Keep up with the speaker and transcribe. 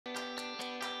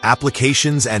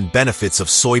Applications and benefits of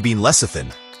soybean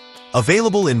lecithin,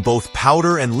 available in both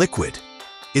powder and liquid,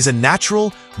 is a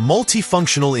natural,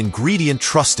 multifunctional ingredient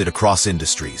trusted across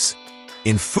industries.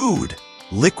 In food,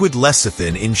 liquid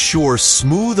lecithin ensures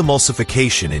smooth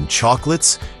emulsification in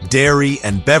chocolates, dairy,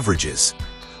 and beverages,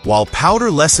 while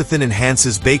powder lecithin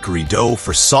enhances bakery dough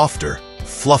for softer,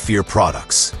 fluffier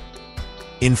products.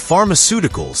 In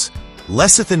pharmaceuticals,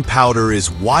 lecithin powder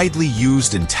is widely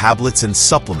used in tablets and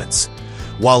supplements,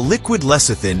 while liquid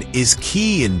lecithin is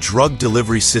key in drug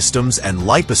delivery systems and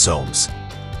liposomes,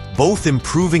 both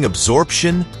improving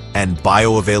absorption and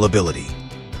bioavailability.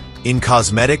 In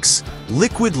cosmetics,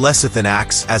 liquid lecithin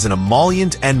acts as an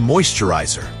emollient and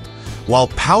moisturizer, while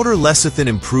powder lecithin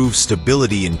improves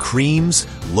stability in creams,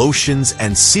 lotions,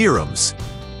 and serums,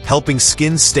 helping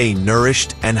skin stay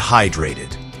nourished and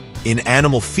hydrated. In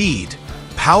animal feed,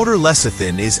 powder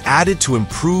lecithin is added to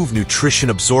improve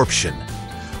nutrition absorption,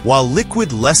 while liquid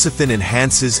lecithin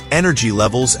enhances energy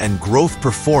levels and growth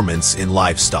performance in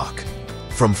livestock.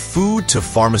 From food to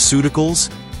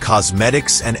pharmaceuticals,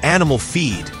 cosmetics, and animal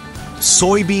feed,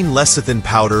 soybean lecithin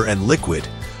powder and liquid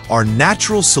are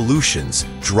natural solutions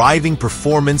driving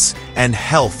performance and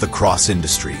health across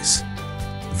industries.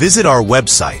 Visit our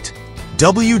website,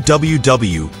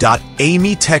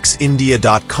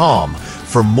 www.amitexindia.com,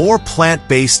 for more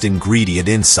plant-based ingredient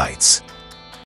insights.